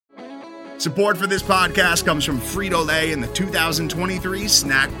Support for this podcast comes from Frito-Lay and the 2023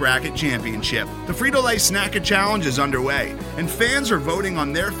 Snack Bracket Championship. The Frito-Lay Snack-A Challenge is underway, and fans are voting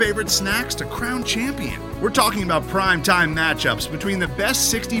on their favorite snacks to crown champion. We're talking about prime-time matchups between the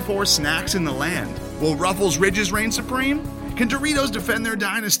best 64 snacks in the land. Will Ruffles Ridges reign supreme? Can Doritos defend their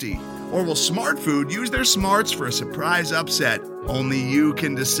dynasty? Or will Smart Food use their smarts for a surprise upset? Only you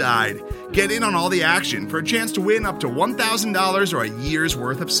can decide. Get in on all the action for a chance to win up to $1,000 or a year's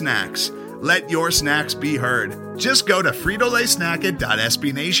worth of snacks. Let your snacks be heard. Just go to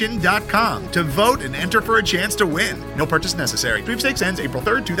fritolaysnacket.sbnation.com to vote and enter for a chance to win. No purchase necessary. Sweepstakes ends April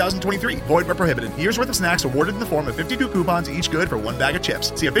 3rd, 2023. Void where prohibited. Year's worth of snacks awarded in the form of 52 coupons, each good for one bag of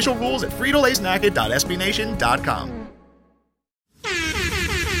chips. See official rules at fritolaysnacket.sbnation.com.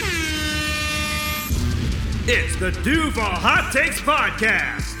 It's the Duval Hot Takes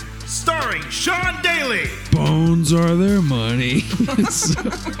Podcast, starring Sean Daly. Bones are their money.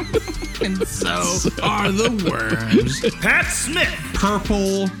 And so are the worms. Pat Smith.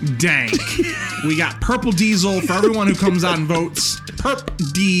 Purple dank. We got purple diesel for everyone who comes out and votes.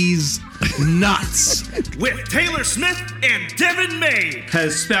 Perp D's nuts. With Taylor Smith and Devin May.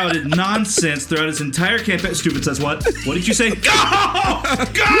 Has spouted nonsense throughout his entire campaign. Stupid says what? What did you say? Go!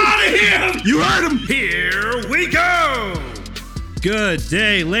 Got him! You heard him. Here we go. Good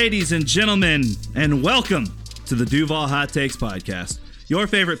day, ladies and gentlemen, and welcome to the Duval Hot Takes Podcast. Your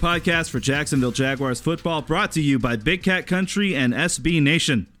favorite podcast for Jacksonville Jaguars football, brought to you by Big Cat Country and SB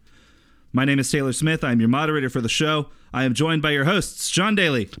Nation. My name is Taylor Smith. I am your moderator for the show. I am joined by your hosts, John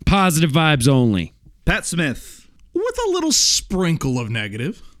Daly. Positive vibes only. Pat Smith. With a little sprinkle of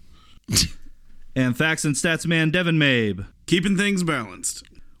negative. And facts and stats man, Devin Mabe. Keeping things balanced.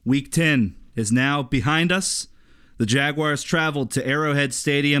 Week 10 is now behind us. The Jaguars traveled to Arrowhead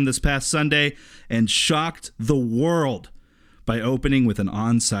Stadium this past Sunday and shocked the world by opening with an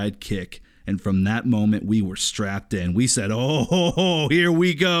onside kick. And from that moment, we were strapped in. We said, oh, here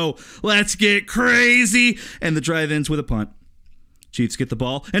we go. Let's get crazy. And the drive ends with a punt. Chiefs get the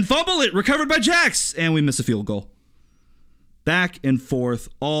ball and fumble it, recovered by Jags, and we miss a field goal. Back and forth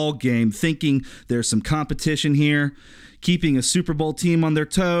all game, thinking there's some competition here, keeping a Super Bowl team on their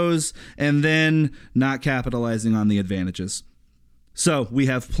toes, and then not capitalizing on the advantages. So we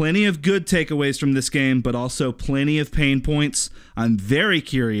have plenty of good takeaways from this game, but also plenty of pain points. I'm very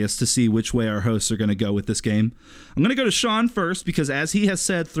curious to see which way our hosts are going to go with this game. I'm going to go to Sean first because, as he has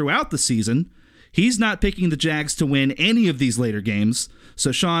said throughout the season, he's not picking the Jags to win any of these later games.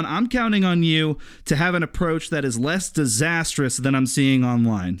 So, Sean, I'm counting on you to have an approach that is less disastrous than I'm seeing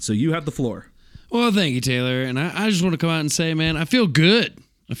online. So you have the floor. Well, thank you, Taylor. And I just want to come out and say, man, I feel good.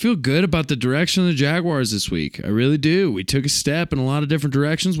 I feel good about the direction of the Jaguars this week. I really do. We took a step in a lot of different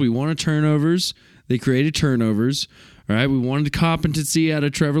directions. We wanted turnovers. They created turnovers. All right. We wanted competency out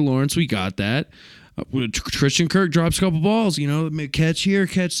of Trevor Lawrence. We got that. Christian Kirk drops a couple balls, catch here,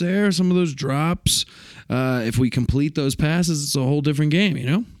 catch there, some of those drops. If we complete those passes, it's a whole different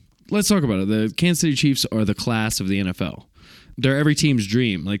game, Let's talk about it. The Kansas City Chiefs are the class of the NFL. They're every team's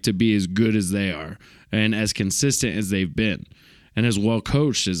dream, to be as good as they are and as consistent as they've been and as well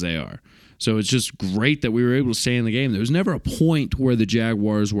coached as they are. So it's just great that we were able to stay in the game. There was never a point where the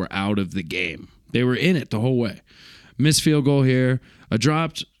Jaguars were out of the game. They were in it the whole way. Missed field goal here, a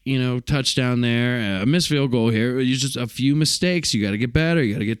dropped, touchdown there, a missed field goal here. It's just a few mistakes. You got to get better.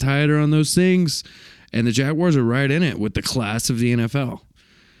 You got to get tighter on those things. And the Jaguars are right in it with the class of the NFL.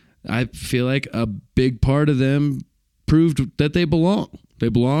 I feel like a big part of them proved that they belong. They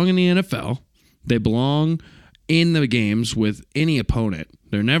belong in the NFL. They belong in the games with any opponent.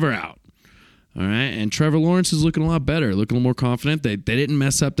 They're never out. All right, and Trevor Lawrence is looking a lot better, looking a little more confident. They didn't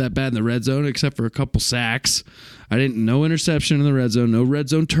mess up that bad in the red zone except for a couple sacks. No interception in the red zone, no red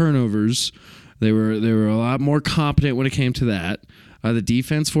zone turnovers. They were a lot more competent when it came to that. The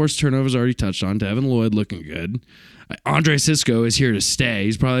defense forced turnovers already touched on. Devin Lloyd looking good. Andre Sisco is here to stay.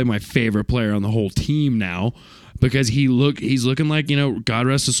 He's probably my favorite player on the whole team now because he's looking like, God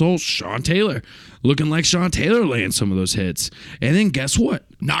rest his soul, Sean Taylor. Looking like Sean Taylor laying some of those hits. And then guess what?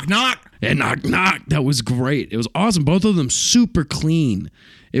 Knock, knock. And knock, knock. That was great. It was awesome. Both of them super clean.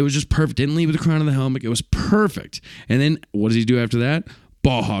 It was just perfect. Didn't leave with the crown of the helmet. It was perfect. And then what does he do after that?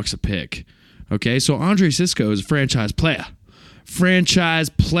 Ball hawks a pick. Okay, so Andre Sisco is a franchise player.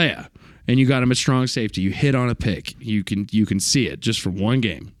 And you got him at strong safety. You hit on a pick. You can see it just from one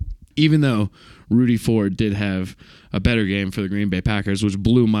game. Even though Rudy Ford did have a better game for the Green Bay Packers, which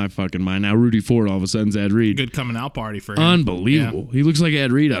blew my fucking mind. Now Rudy Ford all of a sudden's Ed Reed. Good coming out party for him. Unbelievable. Yeah. He looks like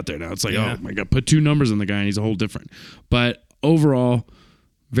Ed Reed out there now. It's like, yeah. Oh my God, put two numbers on the guy and he's a whole different. But overall,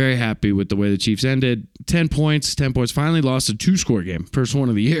 very happy with the way the Chiefs ended. 10 points. Finally lost a 2-score game. First one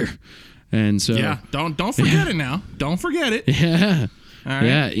of the year. And so don't forget it now. Don't forget it. Yeah. All right.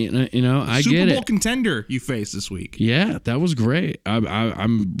 Yeah, you know, I get it. Super Bowl contender you faced this week. Yeah, that was great.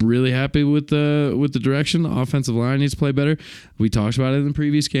 I'm really happy with the direction. The offensive line needs to play better. We talked about it in the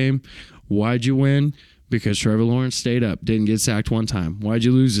previous game. Why'd you win? Because Trevor Lawrence stayed up, didn't get sacked one time. Why'd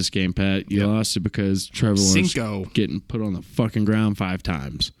you lose this game, Pat? You lost it because Trevor Lawrence getting put on the fucking ground 5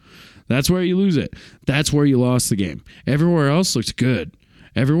 times. That's where you lose it. That's where you lost the game. Everywhere else looked good.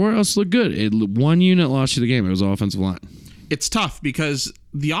 One unit lost you the game. It was offensive line. It's tough because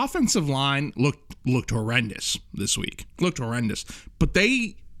the offensive line looked horrendous this week. But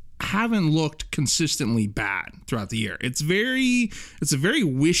they haven't looked consistently bad throughout the year. It's a very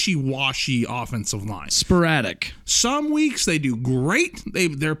wishy-washy offensive line. Sporadic. Some weeks they do great.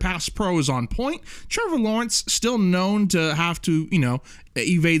 Their pass pro is on point. Trevor Lawrence still known to have to,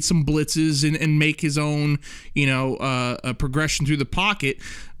 evade some blitzes and make his own, a progression through the pocket.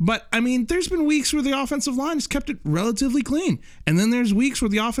 But, there's been weeks where the offensive line has kept it relatively clean. And then there's weeks where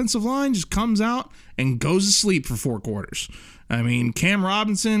the offensive line just comes out and goes to sleep for 4 quarters. Cam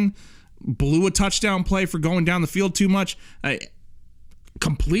Robinson blew a touchdown play for going down the field too much.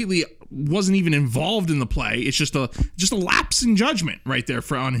 Completely wasn't even involved in the play. It's just a lapse in judgment right there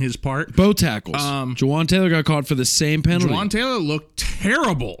on his part. Both tackles. Jawan Taylor got caught for the same penalty. Jawan Taylor looked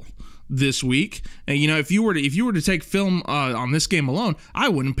terrible this week. And if you were to take film on this game alone, I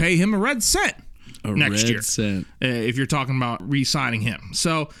wouldn't pay him a red cent next year. If you're talking about re-signing him.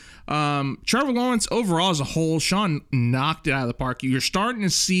 So Trevor Lawrence overall as a whole, Sean knocked it out of the park. You're starting to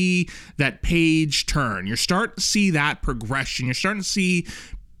see that page turn. You're starting to see that progression. You're starting to see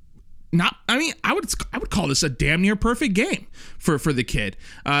I would call this a damn near perfect game for the kid.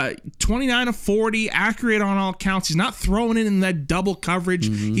 29 of 40, accurate on all counts. He's not throwing it in that double coverage.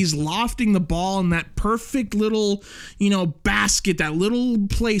 Mm-hmm. He's lofting the ball in that perfect little, basket, that little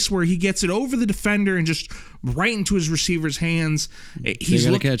place where he gets it over the defender and just right into his receiver's hands. He's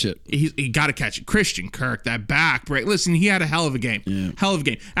got to catch it. He got to catch it. Christian Kirk, that back break. Listen, he had a hell of a game. Yeah. Hell of a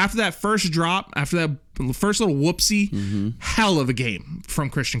game. After that first drop, after that first little whoopsie, hell of a game from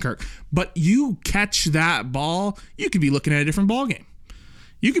Christian Kirk. But you catch that ball, you could be looking at a different ball game.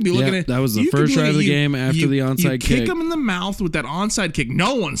 You could be looking at that was the first drive of the game after the onside kick. You kick him in the mouth with that onside kick.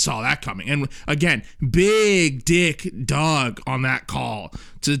 No one saw that coming. And again, big dick Doug on that call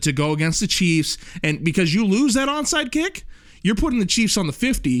to go against the Chiefs. And because you lose that onside kick, you're putting the Chiefs on the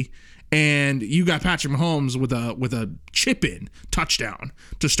 50. And you got Patrick Mahomes with a chip-in touchdown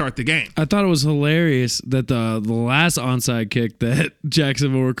to start the game. I thought it was hilarious that the last onside kick that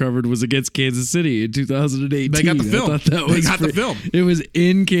Jacksonville recovered was against Kansas City in 2018. They got the film. The film. It was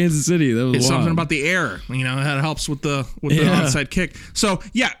in Kansas City. That was it's wild. Something about the air. That helps with the onside kick. So,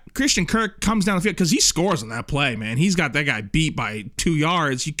 yeah, Christian Kirk comes down the field because he scores on that play, man. He's got that guy beat by 2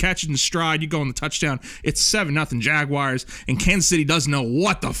 yards. You catch it in stride. You go on the touchdown. It's 7-0 Jaguars, and Kansas City doesn't know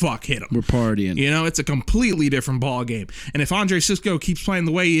what the fuck hit them. We're partying. It's a completely different ball game. And if Andre Sisco keeps playing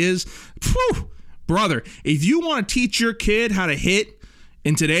the way he is, brother, if you want to teach your kid how to hit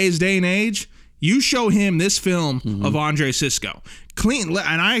in today's day and age, you show him this film of Andre Sisco. Clean,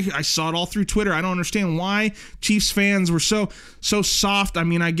 and I saw it all through Twitter. I don't understand why Chiefs fans were so soft.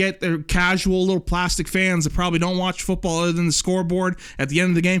 I get they're casual little plastic fans that probably don't watch football other than the scoreboard at the end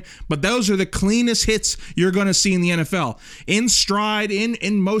of the game. But those are the cleanest hits you're going to see in the NFL. In stride,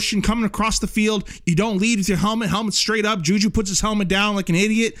 in motion, coming across the field. You don't lead with your helmet straight up. Juju puts his helmet down like an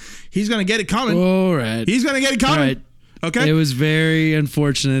idiot. He's going to get it coming. All right. He's going to get it coming. All right. Okay. It was very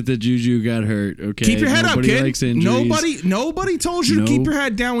unfortunate that Juju got hurt. Okay. Keep your head Nobody up, kid. Likes injuries. Nobody told you to keep your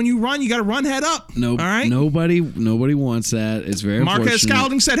head down when you run. You got to run head up. Nope. All right. Nobody wants that. It's very Marquez unfortunate.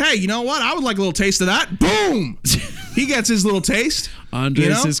 Scalding said, "Hey, you know what? I would like a little taste of that." Boom. He gets his little taste. Andre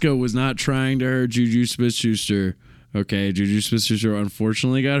Sisco was not trying to hurt Juju Smith-Schuster. Okay, Juju Smith-Schuster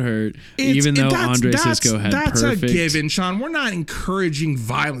unfortunately got hurt, even though Andre Sisco had perfect. That's a given, Sean. We're not encouraging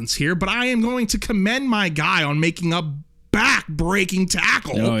violence here, but I am going to commend my guy on making a back-breaking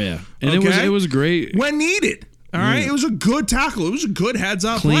tackle. Oh, yeah. And it was great. When needed. All right? It was a good tackle. It was a good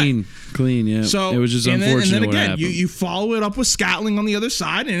heads-up play. Clean, yeah. So, it was just unfortunate and then what again, happened. you follow it up with Scatling on the other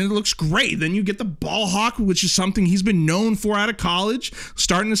side, and it looks great. Then you get the ball hawk, which is something he's been known for out of college.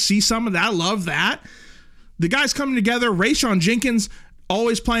 Starting to see some of that. Love that. The guys coming together. Rayshon Jenkins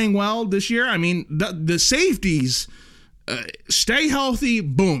always playing well this year. The safeties... stay healthy,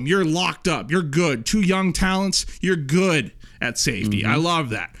 boom, you're locked up. You're good. 2 young talents, you're good at safety. I love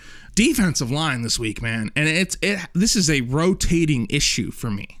that. Defensive line this week, man. And this is a rotating issue for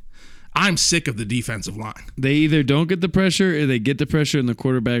me. I'm sick of the defensive line. They either don't get the pressure or they get the pressure and the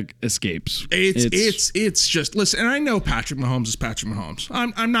quarterback escapes. It's just, listen, and I know Patrick Mahomes is Patrick Mahomes.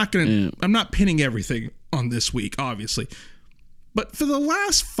 I'm not pinning everything on this week, obviously. But for the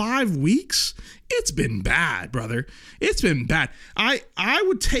last 5 weeks, it's been bad, brother. It's been bad. I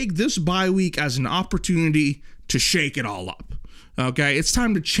would take this bye week as an opportunity to shake it all up. Okay, it's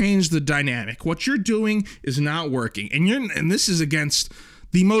time to change the dynamic. What you're doing is not working, and this is against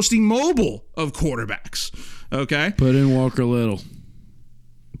the most immobile of quarterbacks. Okay, put in Walker Little.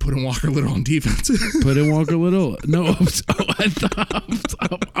 Put in Walker Little on defense. Put in Walker Little. No,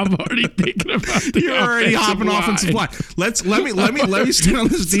 I'm already thinking about the You're already hopping offensive line. Let me stay on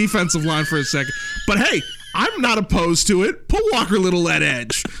this defensive line for a second. But hey, I'm not opposed to it. Put Walker Little at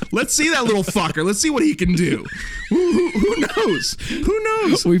edge. Let's see that little fucker. Let's see what he can do. Who knows? Who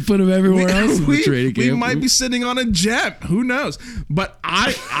knows? We put him everywhere else in the trading camp. We might be sitting on a jet. Who knows? But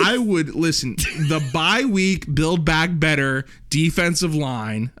I would listen. The bye week, build back better defensive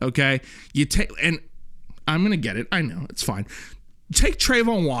line. Okay, you take, and I'm gonna get it. I know it's fine. Take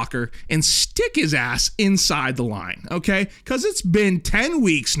Trayvon Walker and stick his ass inside the line, okay? Because it's been 10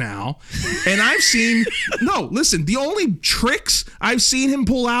 weeks now, and I've seen... No, listen, the only tricks I've seen him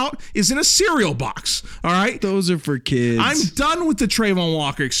pull out is in a cereal box, all right? Those are for kids. I'm done with the Trayvon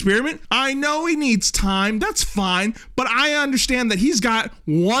Walker experiment. I know he needs time. That's fine. But I understand that he's got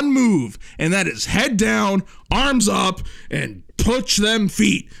one move, and that is head down, arms up, and push them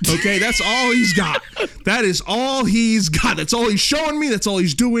feet. Okay, that's all he's got. That is all he's got. That's all he's showing me. That's all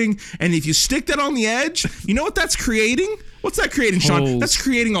he's doing. And if you stick that on the edge, you know what that's creating? What's that creating, Sean? Holes. That's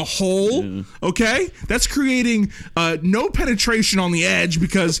creating a hole, okay? That's creating no penetration on the edge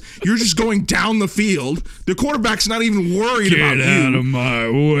because you're just going down the field. The quarterback's not even worried about you. Get out of my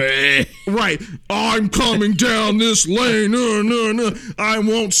way. Right. I'm coming down this lane. No. I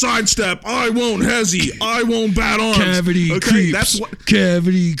won't sidestep. I won't hezzy. I won't bat arms. Cavity creeps. That's what.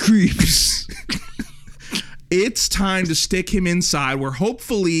 Cavity creeps. It's time to stick him inside where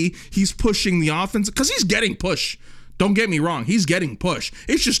hopefully he's pushing the offense because he's getting push. Don't get me wrong. He's getting push.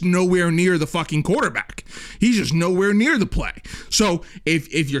 It's just nowhere near the fucking quarterback. He's just nowhere near the play. So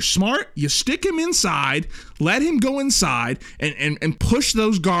if you're smart, you stick him inside, let him go inside and push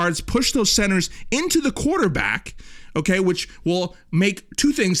those guards, push those centers into the quarterback, okay, which will make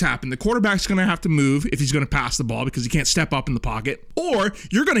two things happen. The quarterback's going to have to move if he's going to pass the ball because he can't step up in the pocket, or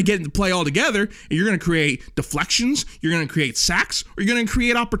you're going to get into play altogether and you're going to create deflections, you're going to create sacks, or you're going to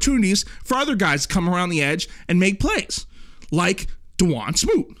create opportunities for other guys to come around the edge and make plays, like DeJuan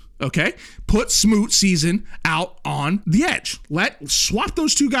Smoot. Okay, put Smoot season out on the edge. Swap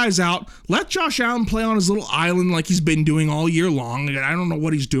those two guys out. Let Josh Allen play on his little island like he's been doing all year long. I don't know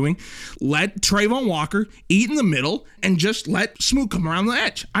what he's doing. Let Trayvon Walker eat in the middle and just let Smoot come around the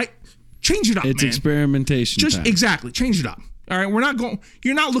edge. Change it up, It's man. experimentation time. Exactly. Change it up. All right,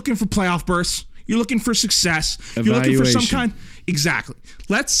 you're not looking for playoff bursts. You're looking for success. You're looking for some kind. Exactly.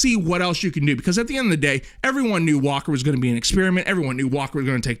 Let's see what else you can do. Because at the end of the day, everyone knew Walker was going to be an experiment. Everyone knew Walker was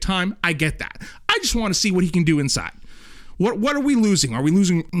going to take time. I get that. I just want to see what he can do inside. What are we losing? Are we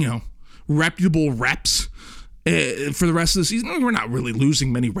losing, reputable reps for the rest of the season? No, we're not really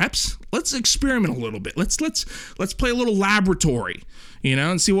losing many reps. Let's experiment a little bit. Let's play a little laboratory,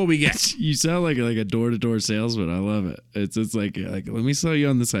 and see what we get. You sound like a door-to-door salesman. I love it. It's like let me sell you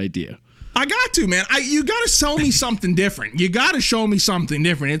on this idea. I got to, man. You got to sell me something different. You got to show me something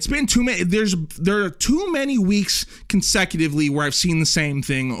different. It's been too many. There are too many weeks consecutively where I've seen the same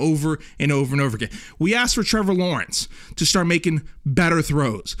thing over and over and over again. We asked for Trevor Lawrence to start making better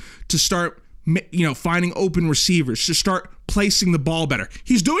throws, to start, finding open receivers, to start placing the ball better.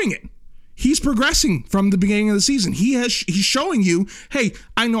 He's doing it. He's progressing from the beginning of the season. He's showing you, hey,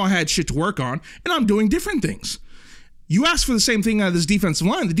 I know I had shit to work on, and I'm doing different things. You ask for the same thing out of this defensive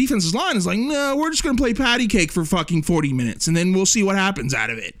line. The defensive line is like, no, we're just going to play patty cake for fucking 40 minutes, and then we'll see what happens out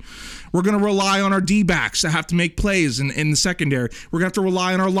of it. We're going to rely on our D-backs to have to make plays in the secondary. We're going to have to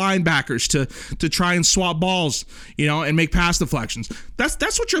rely on our linebackers to try and swap balls, and make pass deflections.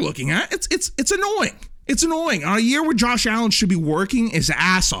 That's what you're looking at. It's annoying. It's annoying. On a year where Josh Allen should be working his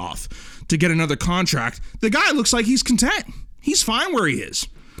ass off to get another contract, the guy looks like he's content. He's fine where he is.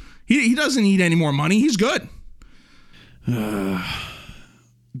 He doesn't need any more money. He's good. The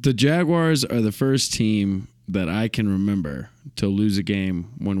Jaguars are the first team that I can remember to lose a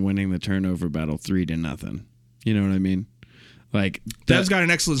game when winning the turnover battle 3-0. You know what I mean? Like Dev's got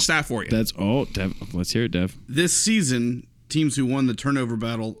an excellent stat for you. That's all. Dev, let's hear it, Dev. This season, teams who won the turnover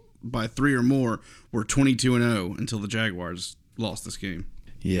battle by 3 or more were 22-0 until the Jaguars lost this game.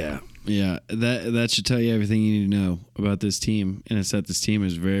 Yeah. That should tell you everything you need to know about this team, and it's that this team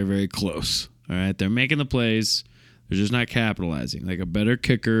is very, very close. All right, they're making the plays, they're just not capitalizing. Like a better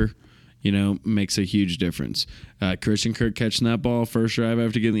kicker, makes a huge difference. Christian Kirk catching that ball first drive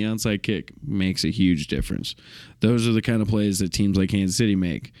after getting the onside kick makes a huge difference. Those are the kind of plays that teams like Kansas City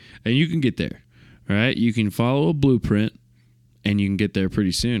make, and you can get there. All right, you can follow a blueprint, and you can get there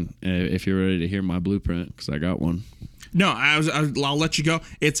pretty soon if you're ready to hear my blueprint, because I got one. No, I'll let you go.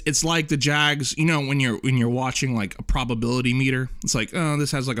 It's like the Jags. When you're watching like a probability meter, it's like, oh,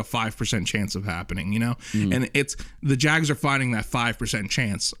 this has like a 5% chance of happening. And it's the Jags are finding that 5%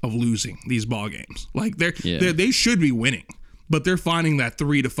 chance of losing these ball games. Like they should be winning, but they're finding that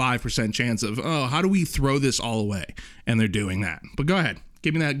 3 to 5% chance of, oh, how do we throw this all away? And they're doing that. But go ahead,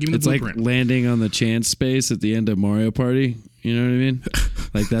 give me the blueprint. It's like landing on the chance space at the end of Mario Party. You know what I mean?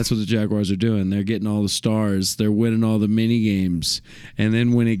 Like, that's what the Jaguars are doing. They're getting all the stars. They're winning all the mini games. And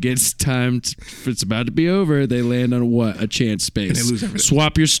then when it gets time, it's about to be over, they land on a chance space. And they lose everything.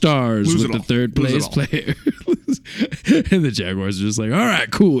 Swap your stars with the third place player. And the Jaguars are just like, all right,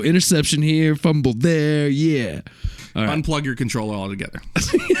 cool. Interception here, fumble there, yeah. All right. Unplug your controller altogether.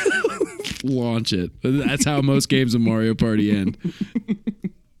 Launch it. That's how most games of Mario Party end.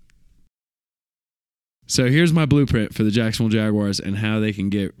 So here's my blueprint for the Jacksonville Jaguars and how they can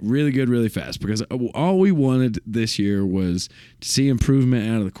get really good really fast, because all we wanted this year was to see improvement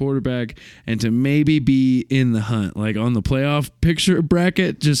out of the quarterback and to maybe be in the hunt, like on the playoff picture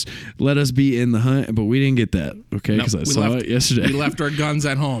bracket. Just let us be in the hunt, but we didn't get that, okay? Because I saw it yesterday. We left our guns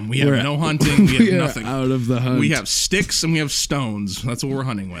at home. We have no hunting. We have nothing. Out of the hunt. We have sticks and we have stones. That's what we're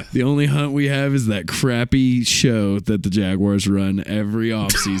hunting with. The only hunt we have is that crappy show that the Jaguars run every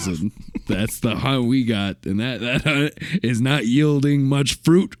offseason. That's the hunt we got, and that hunt is not yielding much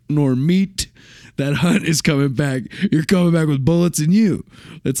fruit nor meat. That hunt is coming back. You're coming back with bullets in you.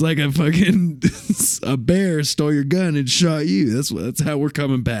 It's like a bear stole your gun and shot you. That's how we're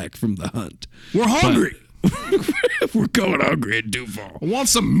coming back from the hunt. We're hungry. We're going hungry at Duval. I want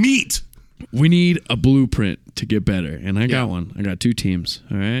some meat. We need a blueprint to get better, and I got one. I got two teams,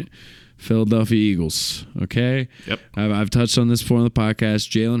 all right? Philadelphia Eagles, okay? Yep. I've touched on this before on the podcast.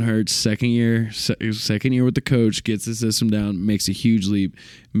 Jalen Hurts, second year with the coach, gets the system down, makes a huge leap,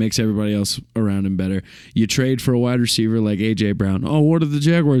 makes everybody else around him better. You trade for a wide receiver like A.J. Brown. Oh, what did the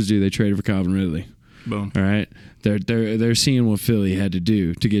Jaguars do? They traded for Calvin Ridley. Boom. All right? They're seeing what Philly had to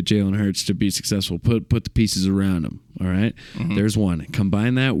do to get Jalen Hurts to be successful. Put the pieces around him, all right? Mm-hmm. There's one.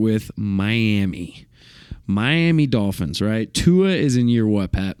 Combine that with Miami Dolphins, right? Tua is in year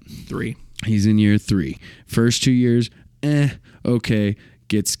what, Pat? 3. He's in year 3. First 2 years, okay.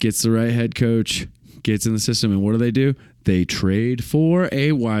 Gets the right head coach, gets in the system, and what do? They trade for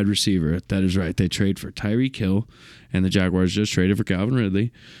a wide receiver. That is right. They trade for Tyreek Hill, and the Jaguars just traded for Calvin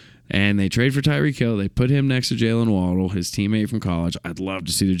Ridley. And they trade for Tyreek Hill. They put him next to Jalen Waddle, his teammate from college. I'd love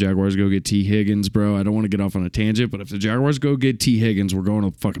to see the Jaguars go get T. Higgins, bro. I don't want to get off on a tangent, but if the Jaguars go get T. Higgins, we're going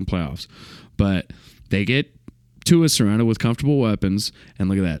to the fucking playoffs. But they get Tua surrounded with comfortable weapons, and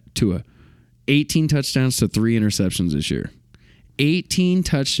look at that. Tua, 18 touchdowns to 3 interceptions this year. 18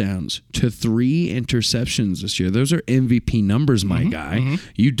 touchdowns to 3 interceptions this year. Those are MVP numbers, my guy. Mm-hmm.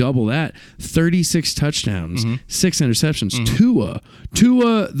 You double that. 36 touchdowns, 6 interceptions.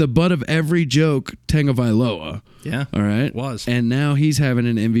 Tua, the butt of every joke, Tagovailoa. Yeah. All right. Was. And now he's having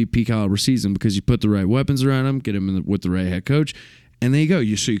an MVP caliber season because you put the right weapons around him, get him with the right head coach. And there you go.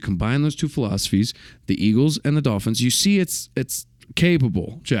 So you combine those two philosophies, the Eagles and the Dolphins. You see it's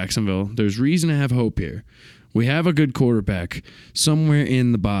capable, Jacksonville. There's reason to have hope here. We have a good quarterback somewhere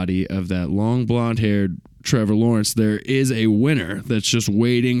in the body of that long blonde-haired Trevor Lawrence. There is a winner that's just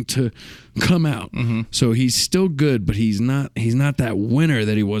waiting to come out. Mm-hmm. So he's still good, but he's not that winner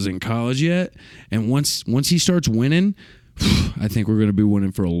that he was in college yet. And once he starts winning, I think we're going to be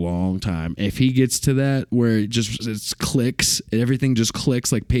winning for a long time. If he gets to that where it clicks, everything just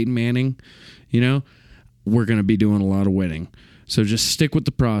clicks like Peyton Manning, we're going to be doing a lot of winning. So just stick with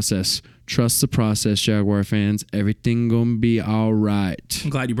the process. Trust the process, Jaguar fans. Everything going to be all right. I'm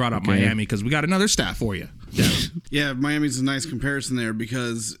glad you brought up Miami because we got another stat for you. Yeah, Miami's a nice comparison there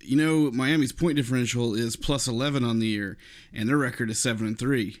because, Miami's point differential is plus 11 on the year, and their record is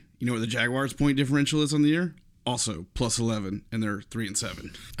 7-3. You know what the Jaguars' point differential is on the year? Also plus 11, and they're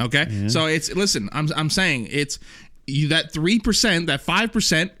 3-7. Okay, yeah. So I'm saying it's that 3%, that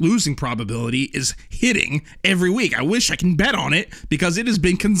 5% losing probability is hitting every week. I wish I can bet on it because it has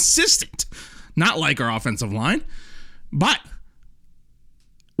been consistent. Not like our offensive line, but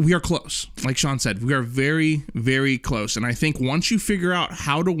we are close. Like Sean said, we are very, very close. And I think once you figure out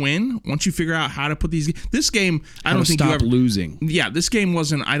how to win, once you figure out how to put this game, I don't think you ever losing. Yeah, this game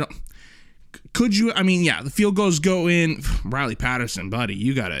wasn't. Could you? I mean, yeah, the field goals go in. Riley Patterson, buddy,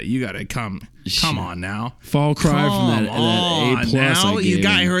 you gotta come on now. Fall cry from that A+. Now you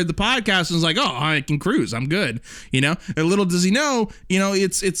guy heard the podcast and was like, oh, I can cruise, I'm good. A little does he know,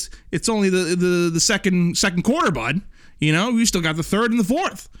 it's only the second quarter, bud. We still got the third and the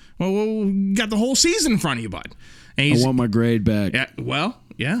fourth. Well, we got the whole season in front of you, bud. And I want my grade back. Yeah. Well,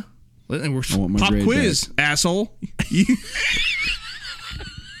 yeah. And we're I want my pop grade quiz, back. Asshole.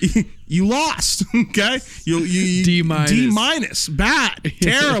 You lost, okay? You D minus. D minus. Bad.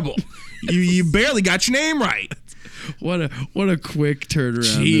 Terrible. You barely got your name right. What a quick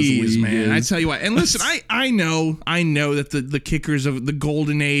turnaround. Jeez, this league man. is. I tell you what. And listen, I know that the kickers of the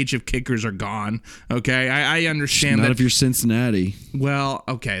golden age of kickers are gone. Okay, I understand Not that. if you're Cincinnati. Well,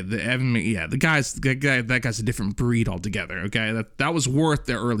 okay, that guy's a different breed altogether. Okay, that was worth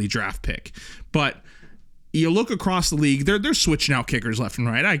their early draft pick, but. You look across the league, they're switching out kickers left and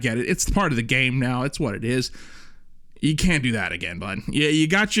right. I get it. It's part of the game now. It's what it is. You can't do that again, bud. Yeah, you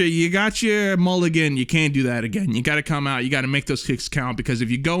got your mulligan. You can't do that again. You got to come out. You got to make those kicks count, because if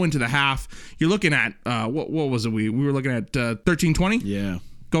you go into the half, you're looking at what was it? We were looking at 13-20. Yeah.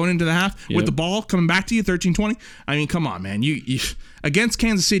 Going into the half with the ball coming back to you, 13-20. I mean, come on, man. You against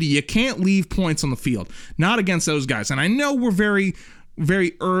Kansas City, you can't leave points on the field. Not against those guys. And I know we're very,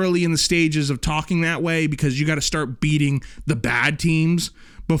 very early in the stages of talking that way, because you got to start beating the bad teams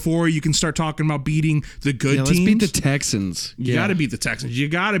before you can start talking about beating the good teams. Let's beat the Texans. You got to beat the Texans. You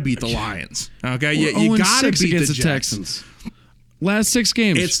got to beat the Lions. Okay, you got to beat against the Texans. Last 6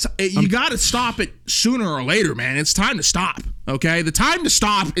 games. You got to stop it sooner or later, man. It's time to stop. Okay, the time to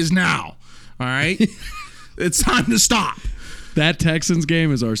stop is now. All right, it's time to stop. That Texans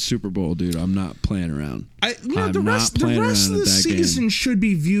game is our Super Bowl, dude. I'm not playing around. The rest of the season should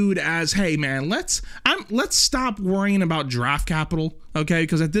be viewed as, hey, man, let's stop worrying about draft capital, okay?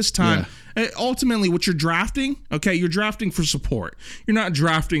 Because at this time, ultimately, what you're drafting, okay, you're drafting for support. You're not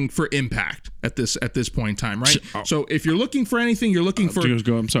drafting for impact at this point in time, right? So if you're looking for anything, you're looking for.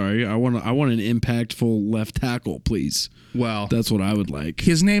 I'm sorry. I want an impactful left tackle, please. Well, that's what I would like.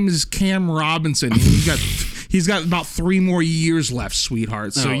 His name is Cam Robinson. He's got about 3 more years left,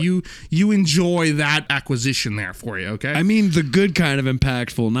 sweetheart. So you enjoy that acquisition there for you, okay? I mean the good kind of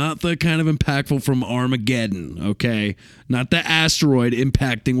impactful, not the kind of impactful from Armageddon, okay? Not the asteroid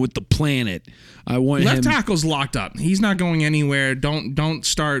impacting with the planet. I want left tackle's locked up. He's not going anywhere. Don't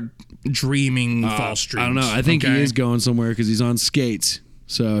start dreaming false dreams. I don't know. I think he is going somewhere because he's on skates.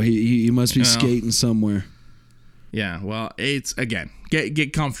 So he must be skating somewhere. Yeah, well, it's again,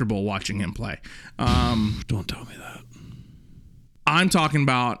 get comfortable watching him play. Don't tell me that. I'm talking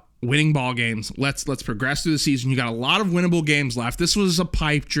about winning ball games. Let's progress through the season. You got a lot of winnable games left. This was a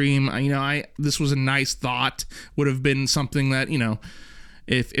pipe dream. This was a nice thought. Would have been something that,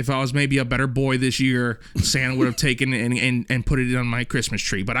 if I was maybe a better boy this year, Santa would have taken and put it on my Christmas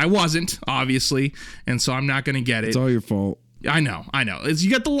tree. But I wasn't, obviously, and so I'm not going to get it. It's all your fault. I know.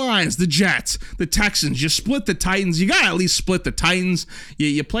 You got the Lions, the Jets, the Texans. You split the Titans. You got to at least split the Titans.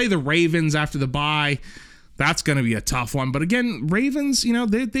 You play the Ravens after the bye. That's going to be a tough one. But again, Ravens,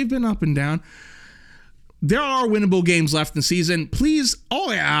 they've been up and down. There are winnable games left in the season. Please,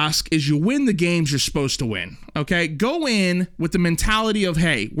 all I ask is you win the games you're supposed to win. Okay? Go in with the mentality of,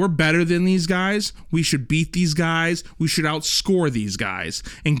 hey, we're better than these guys. We should beat these guys. We should outscore these guys.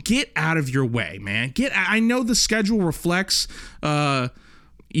 And get out of your way, man. I know the schedule reflects, all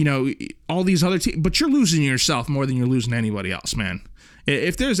these other teams, but you're losing yourself more than you're losing anybody else, man.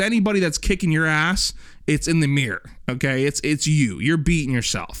 If there's anybody that's kicking your ass, it's in the mirror, okay? It's you. You're beating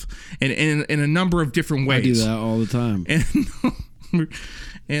yourself in a number of different ways. I do that all the time.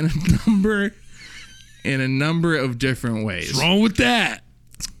 In a number of different ways. What's wrong with that?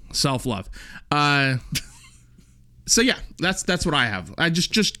 Self-love. So yeah, that's what I have. I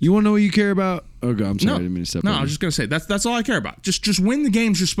just you want to know what you care about? Oh God, I'm sorry, I didn't mean to step on I was just gonna say that's all I care about. Just win the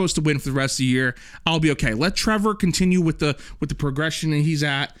games you're supposed to win for the rest of the year. I'll be okay. Let Trevor continue with the progression that he's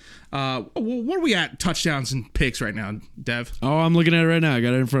at. What are we at? Touchdowns and picks right now, Dev? Oh, I'm looking at it right now. I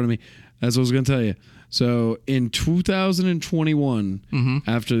got it in front of me. That's what I was gonna tell you. So in 2021,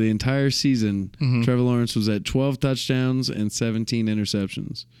 after the entire season, Trevor Lawrence was at 12 touchdowns and 17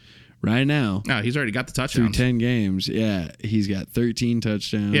 interceptions. Right now, he's already got the touchdowns. Through 10 games, he's got 13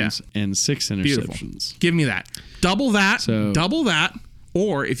 touchdowns and 6 interceptions. Beautiful. Give me that. Double that.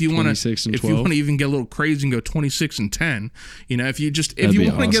 Or if you want to even get a little crazy and go 26-10, if you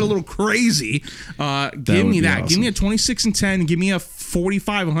want to get a little crazy, give me that. Awesome. Give me a 26-10. Give me a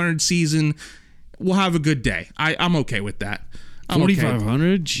 4,500 season. We'll have a good day. I'm okay with that.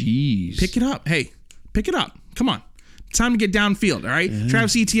 4,500? Jeez. Pick it up. Hey, pick it up. Come on. It's time to get downfield, all right? Yeah.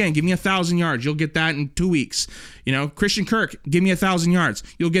 Travis Etienne, give me 1,000 yards. You'll get that in 2 weeks. Christian Kirk, give me 1,000 yards.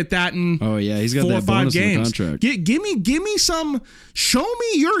 You'll get that in he's got 4 or 5 games. Contract. Give me some. Show me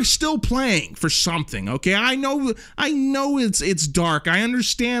you're still playing for something, okay? I know it's dark. I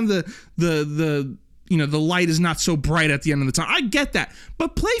understand the light is not so bright at the end of the tunnel. I get that.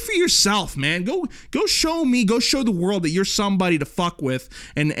 But play for yourself, man. Go show me, go show the world that you're somebody to fuck with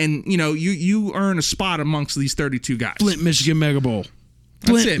and you earn a spot amongst these 32 guys. Flint, Michigan Mega Bowl.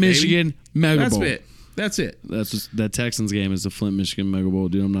 Flint, Michigan Mega Bowl. That's it. That Texans game is the Flint, Michigan Mega Bowl,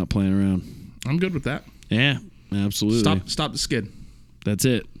 dude. I'm not playing around. I'm good with that. Yeah, absolutely. Stop the skid. That's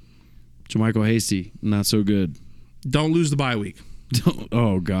it. JaMychal Hasty, not so good. Don't lose the bye week.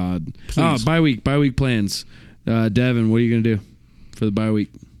 Oh, God. Please. Bye week plans. Devin, what are you going to do for the bye week?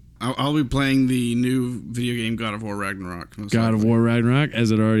 I'll be playing the new video game God of War Ragnarok. God of War Ragnarok?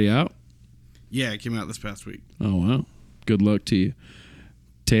 Is it already out? Yeah, it came out this past week. Oh, wow. Good luck to you.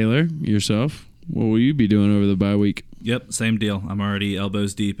 Taylor, yourself, what will you be doing over the bye week? Yep, same deal. I'm already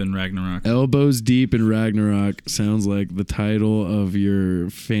elbows deep in Ragnarok. Elbows deep in Ragnarok sounds like the title of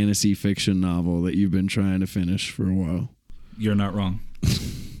your fantasy fiction novel that you've been trying to finish for a while. You're not wrong.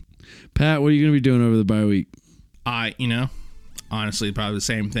 Pat, what are you going to be doing over the bye week? Honestly, probably the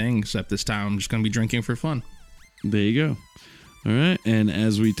same thing, except this time I'm just going to be drinking for fun. There you go. All right. And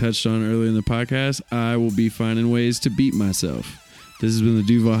as we touched on earlier in the podcast, I will be finding ways to beat myself. This has been the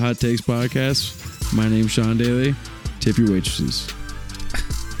Duval Hot Takes Podcast. My name's Sean Daly. Tip your waitresses.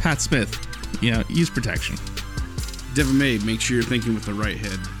 Pat Smith. Use protection. Devin May, make sure you're thinking with the right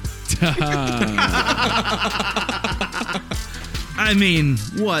head. I mean,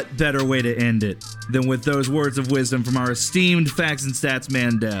 what better way to end it than with those words of wisdom from our esteemed Facts and Stats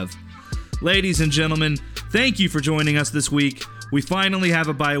man, Dev. Ladies and gentlemen, thank you for joining us this week. We finally have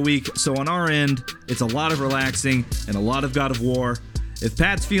a bye week, so on our end, it's a lot of relaxing and a lot of God of War. If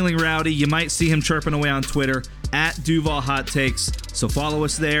Pat's feeling rowdy, you might see him chirping away on Twitter at Duval Hot Takes. So follow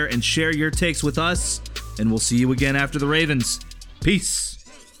us there and share your takes with us, and we'll see you again after the Ravens. Peace.